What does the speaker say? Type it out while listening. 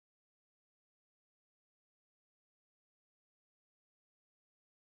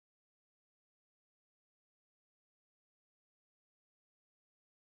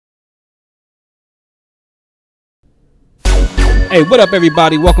Hey, what up,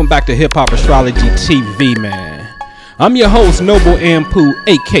 everybody? Welcome back to Hip Hop Astrology TV, man. I'm your host, Noble Ampu,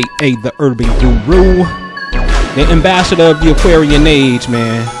 aka the Irving Guru, the ambassador of the Aquarian age,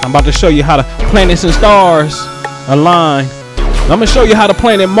 man. I'm about to show you how the planets and stars align. I'm gonna show you how the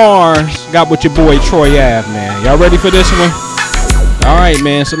planet Mars got with your boy Troy Ave, man. Y'all ready for this one? All right,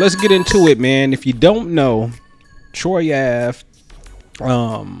 man. So let's get into it, man. If you don't know, Troy Ave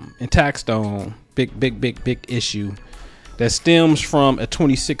and taxstone, big issue that stems from a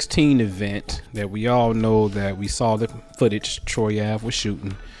 2016 event that we all know that we saw the footage Troy Ave was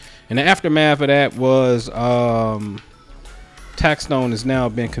shooting. And the aftermath of that was taxstone has now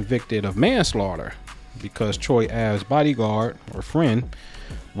been convicted of manslaughter because Troy Ave's bodyguard or friend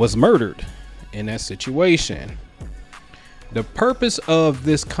was murdered in that situation. The purpose of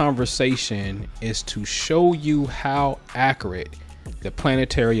this conversation is to show you how accurate the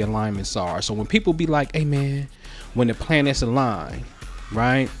planetary alignments are. So when people be like, hey man, when the planets align,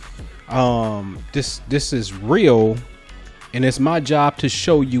 right? This is real, and it's my job to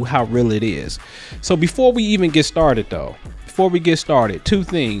show you how real it is. So before we even get started though, two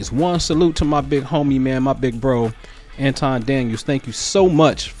things. One, salute to my big homie, man, my big bro, Anton Daniels. Thank you so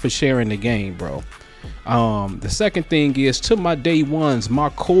much for sharing the game, bro. The second thing is to my day ones, my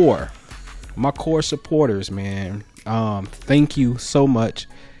core supporters, man. Thank you so much,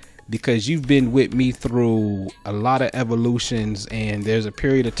 because you've been with me through a lot of evolutions, and there's a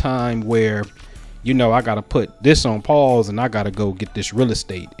period of time where, you know, I gotta put this on pause and I gotta go get this real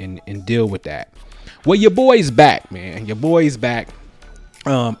estate and deal with that. Well, your boy's back, man. Your boy's back.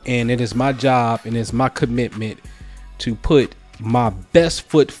 And it is my job and it's my commitment to put my best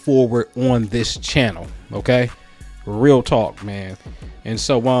foot forward on this channel. Okay, real talk, man. And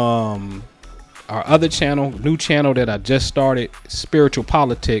so our other channel, new channel that I just started, Spiritual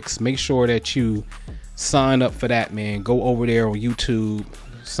Politics, make sure that you sign up for that, man. Go over there on YouTube,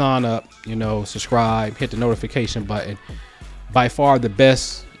 sign up, you know, subscribe, hit the notification button. By far the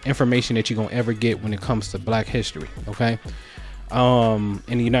best information that you're gonna ever get when it comes to Black history, okay?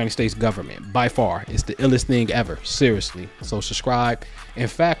 In the United States government, by far it's the illest thing ever, seriously. So subscribe. In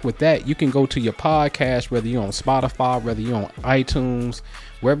fact, with that, you can go to your podcast, whether you're on Spotify, whether you're on iTunes,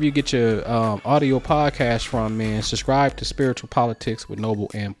 wherever you get your audio podcast from, man. Subscribe to Spiritual Politics with Noble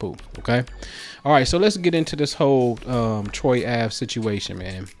Ampu. Okay. All right, so let's get into this whole Troy Ave situation,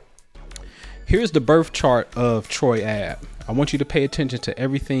 man. Here's the birth chart of Troy Ave. I want you to pay attention to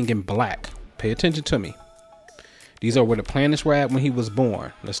everything in black. Pay attention to me. These are where the planets were at when he was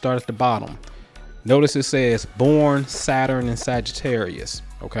born. Let's start at the bottom. Notice it says born Saturn and Sagittarius.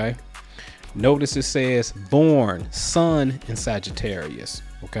 Okay. Notice it says born Sun in Sagittarius.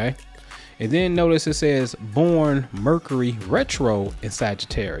 Okay. And then notice it says born Mercury retro in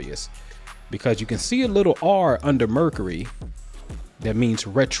Sagittarius, because you can see a little R under Mercury. That means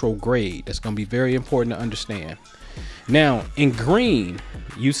retrograde. That's going to be very important to understand. Now in green,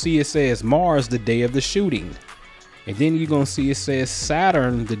 you see it says Mars the day of the shooting. And then you're going to see it says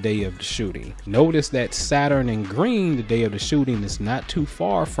Saturn the day of the shooting. Notice that Saturn in green, the day of the shooting, is not too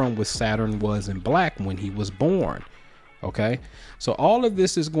far from what Saturn was in black when he was born. Okay, so all of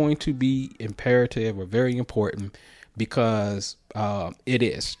this is going to be imperative or very important, because it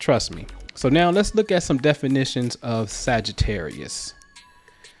is, trust me. So now let's look at some definitions of Sagittarius.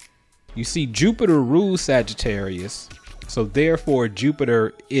 You see Jupiter rules Sagittarius. So therefore,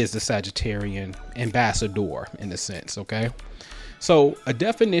 Jupiter is the Sagittarian ambassador in a sense. OK, so a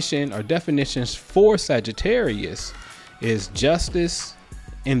definition or definitions for Sagittarius is justice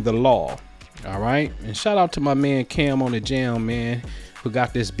in the law. All right. And shout out to my man Cam on the jam, man, who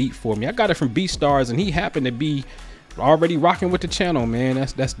got this beat for me. I got it from BeatStars, and he happened to be already rocking with the channel, man.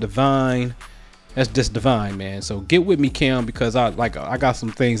 That's divine. That's just divine, man. So get with me, Cam, because I got some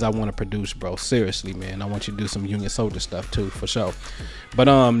things I want to produce, bro. Seriously, man. I want you to do some Union Soldier stuff too, for sure. But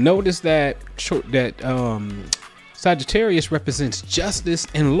notice that Sagittarius represents justice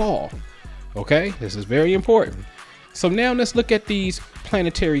and law. Okay, this is very important. So now let's look at these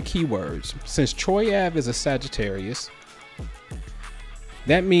planetary keywords. Since Troy Ave is a Sagittarius,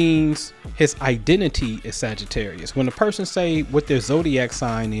 that means his identity is Sagittarius. When a person say what their zodiac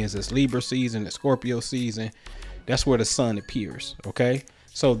sign is, it's Libra season, it's Scorpio season, that's where the sun appears. Okay,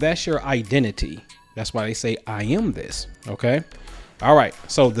 so that's your identity. That's why they say I am this. Okay, all right,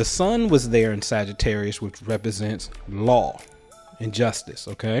 so the sun was there in Sagittarius, which represents law and justice.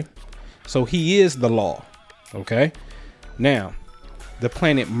 Okay, so he is the law. Okay, now the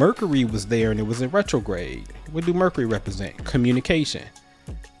planet Mercury was there and it was in retrograde. What do Mercury represent? Communication.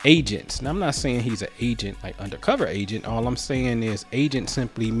 Agents. Now I'm not saying he's an agent, like undercover agent. All I'm saying is agent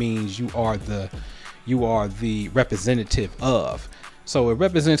simply means you are the you are the representative of. So it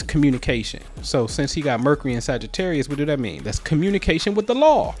represents communication. So since he got Mercury in Sagittarius, what do that mean? That's communication with the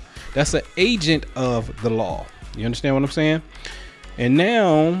law. That's an agent of the law. You understand what I'm saying? And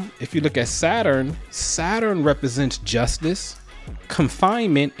now, if you look at Saturn, Saturn represents justice,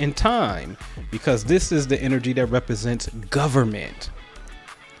 confinement, and time, because this is the energy that represents government.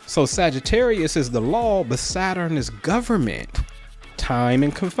 So Sagittarius is the law, but Saturn is government, time,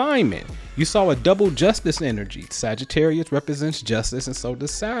 and confinement. You saw a double justice energy. Sagittarius represents justice, and so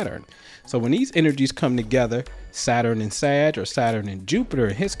does Saturn. So when these energies come together, Saturn and Sag, or Saturn and Jupiter,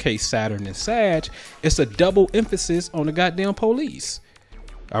 in his case, Saturn and Sag, it's a double emphasis on the goddamn police.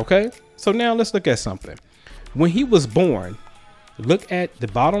 Okay, so now let's look at something. When he was born, look at the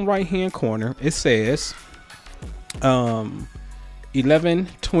bottom right hand corner. It says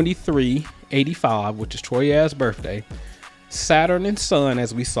 11/23/85, which is Troy Ave's birthday. Saturn and Sun,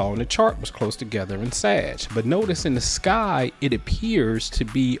 as we saw in the chart, was close together in Sag. But notice in the sky, it appears to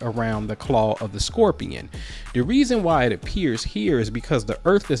be around the claw of the Scorpion. The reason why it appears here is because the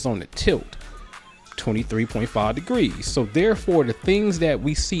Earth is on a tilt, 23.5 degrees. So therefore, the things that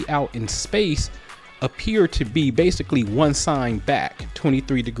we see out in space appear to be basically one sign back,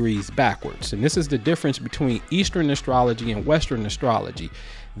 23 degrees backwards. And this is the difference between Eastern astrology and Western astrology.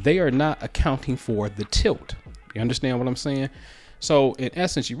 They are not accounting for the tilt. You understand what I'm saying? So in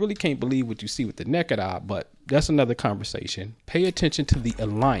essence, you really can't believe what you see with the naked eye, but that's another conversation. Pay attention to the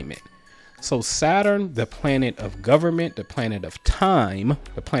alignment. So Saturn, the planet of government, the planet of time,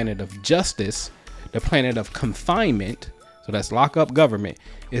 the planet of justice, the planet of confinement, so that's lock up government,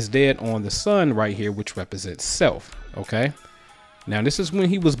 is dead on the Sun right here, which represents self. Okay. Now this is when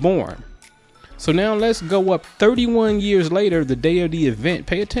he was born. So now let's go up 31 years later, the day of the event.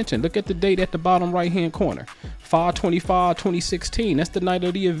 Pay attention. Look at the date at the bottom right hand corner. 5/25/2016. That's the night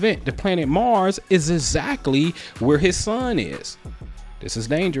of the event. The planet Mars is exactly where his sun is. This is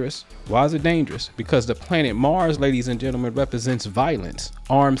dangerous. Why is it dangerous? Because the planet Mars, ladies and gentlemen, represents violence,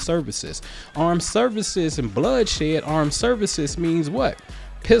 armed services. Armed services and bloodshed. Armed services means what?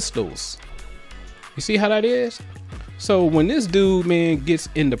 Pistols. You see how that is? So when this dude, man, gets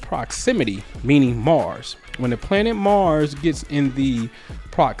into proximity, meaning Mars, when the planet Mars gets in the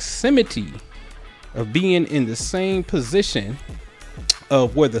proximity of being in the same position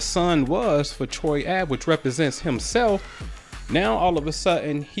of where the sun was for Troy Ave, which represents himself, now all of a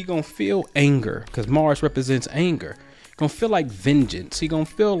sudden he gonna feel anger, because Mars represents anger. Gonna feel like vengeance. He gonna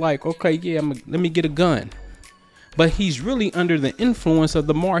feel like, okay, yeah, let me get a gun. But he's really under the influence of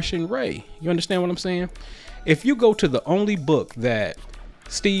the Martian ray. You understand what I'm saying? If you go to the only book that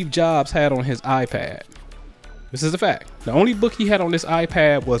Steve Jobs had on his iPad, this is a fact. The only book he had on this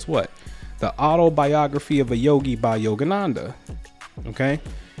iPad was what? The Autobiography of a Yogi by Yogananda. Okay?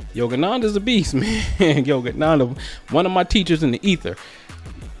 Yogananda's a beast, man. Yogananda, one of my teachers in the ether.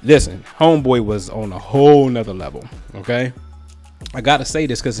 Listen, homeboy was on a whole nother level. Okay? I gotta say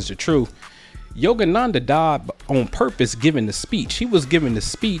this because it's the truth. Yogananda died on purpose giving the speech. He was giving the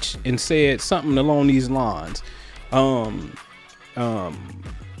speech and said something along these lines. All I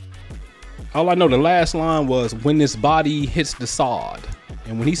know, the last line was, when this body hits the sod.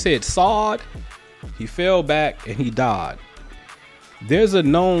 And when he said sod, he fell back and he died. There's a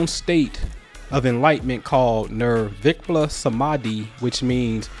known state of enlightenment called Nirvikla Samadhi, which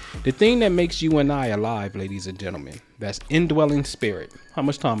means the thing that makes you and I alive, ladies and gentlemen. That's indwelling spirit. How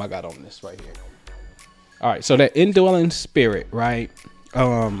much time I got on this right here? All right, so that indwelling spirit, right?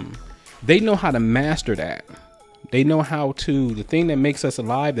 They know how to master that. They know how to, the thing that makes us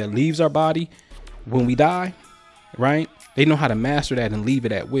alive, that leaves our body when we die, right? They know how to master that and leave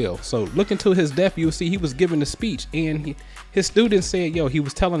it at will. So look into his death, you'll see he was giving a speech, and his students said, yo, he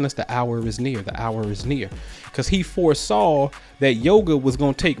was telling us the hour is near, the hour is near. Because he foresaw that yoga was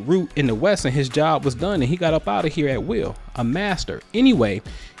going to take root in the West and his job was done, and he got up out of here at will, a master. Anyway,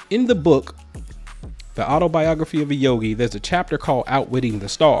 in the book, The Autobiography of a Yogi, there's a chapter called Outwitting the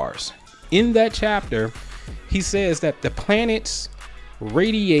Stars. In that chapter, he says that the planets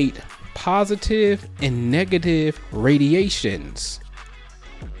radiate positive and negative radiations.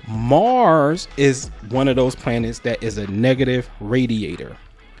 Mars is one of those planets that is a negative radiator.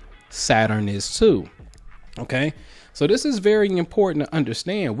 Saturn is too. Okay, so this is very important to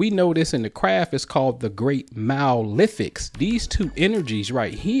understand. We know this in the craft. It's called the great malefics. These two energies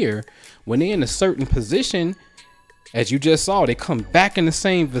right here, when they're in a certain position, as you just saw, they come back in the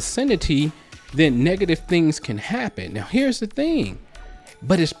same vicinity, then negative things can happen. Now here's the thing,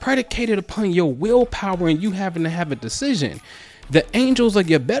 but it's predicated upon your willpower and you having to have a decision. The angels of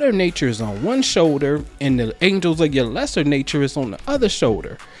your better nature is on one shoulder and the angels of your lesser nature is on the other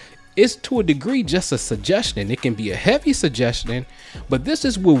shoulder. it's to a degree just a suggestion. It can be a heavy suggestion, but this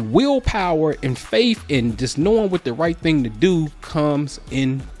is where willpower and faith and just knowing what the right thing to do comes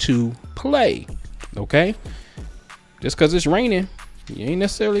into play. Okay, just because it's raining, you ain't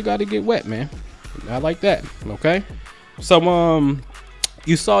necessarily got to get wet, man. Not like that. Okay, so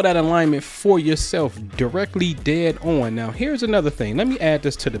you saw that alignment for yourself directly dead on. Now here's another thing. Let me add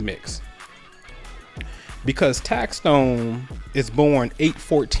this to the mix. Because taxstone is born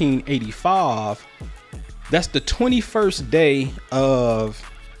 8/14/85, that's the 21st day of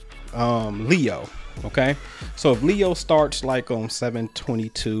Leo. Okay, so if Leo starts like on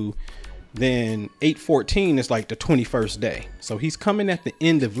 7/22, then 8/14 is like the 21st day. So he's coming at the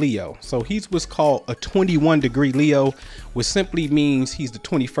end of Leo. So he's what's called a 21-degree Leo, which simply means he's the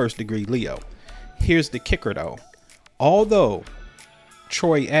 21st degree Leo. Here's the kicker though. Although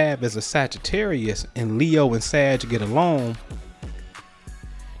Troy Ave is a Sagittarius and Leo and Sag get along,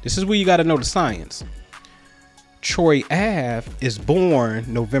 this is where you got to know the science. Troy Ave is born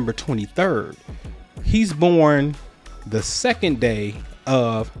November 23rd. He's born the second day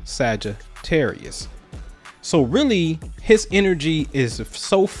of Sagittarius. So really his energy is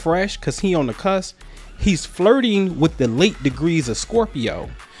so fresh because he on the cusp. He's flirting with the late degrees of Scorpio.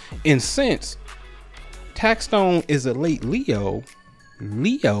 And since taxstone is a late Leo,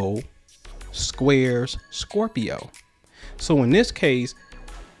 Leo squares Scorpio. So in this case,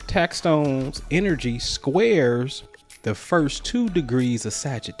 taxstone's energy squares the first 2 degrees of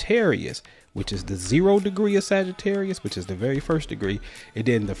Sagittarius, which is the 0 degree of Sagittarius, which is the very first degree, and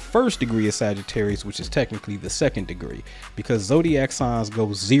then the 1st degree of Sagittarius, which is technically the 2nd degree, because zodiac signs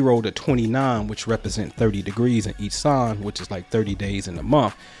go 0 to 29, which represent 30 degrees in each sign, which is like 30 days in a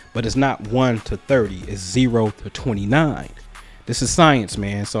month, but it's not 1 to 30, it's 0 to 29. This is science,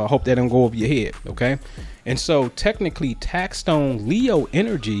 man. So I hope that don't go over your head. Okay. And so technically taxstone Leo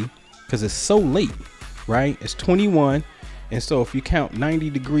energy, because it's so late, right? It's 21. And so if you count 90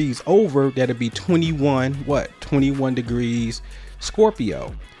 degrees over, that'd be 21 degrees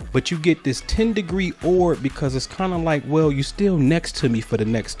Scorpio. But you get this 10-degree orb because it's kind of like, well, you still next to me for the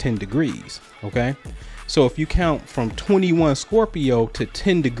next 10 degrees. Okay. So if you count from 21 Scorpio to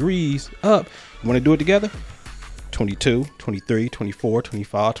 10 degrees up, you want to do it together? 22, 23, 24,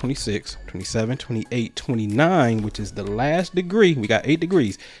 25, 26, 27, 28, 29, which is the last degree. We got 8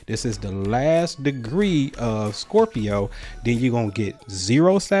 degrees. This is the last degree of Scorpio. Then you're going to get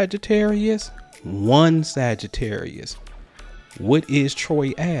 0 Sagittarius, 1 Sagittarius. What is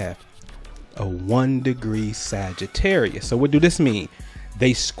Troy Ave? A 1-degree Sagittarius. So what do this mean?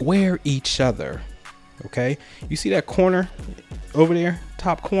 They square each other. Okay, you see that corner over there,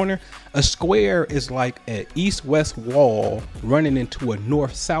 top corner? A square is like an east-west wall running into a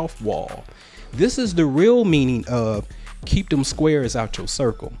north-south wall. This is the real meaning of keep them squares out your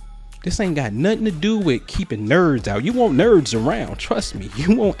circle. This ain't got nothing to do with keeping nerds out. You want nerds around, trust me.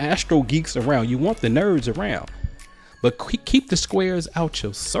 You want astro geeks around. You want the nerds around. But keep the squares out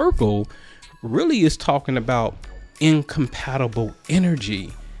your circle really is talking about incompatible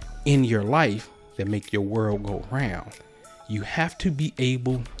energy in your life that make your world go round. You have to be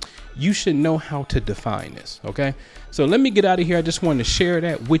able, you should know how to define this. Okay, so let me get out of here. I just wanted to share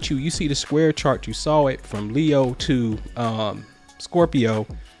that with you. You see the square chart, you saw it from Leo to Scorpio.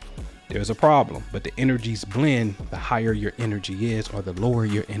 There's a problem, but the energies blend. The higher your energy is or the lower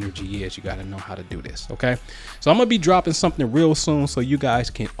your energy is, you got to know how to do this. Okay, so I'm gonna be dropping something real soon so you guys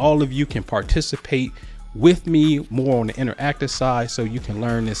can, all of you can participate with me more on the interactive side, so you can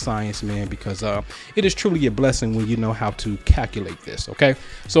learn this science, man, because it is truly a blessing when you know how to calculate this. Okay,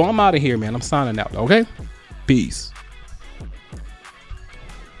 so I'm out of here, man. I'm signing out. Okay, peace.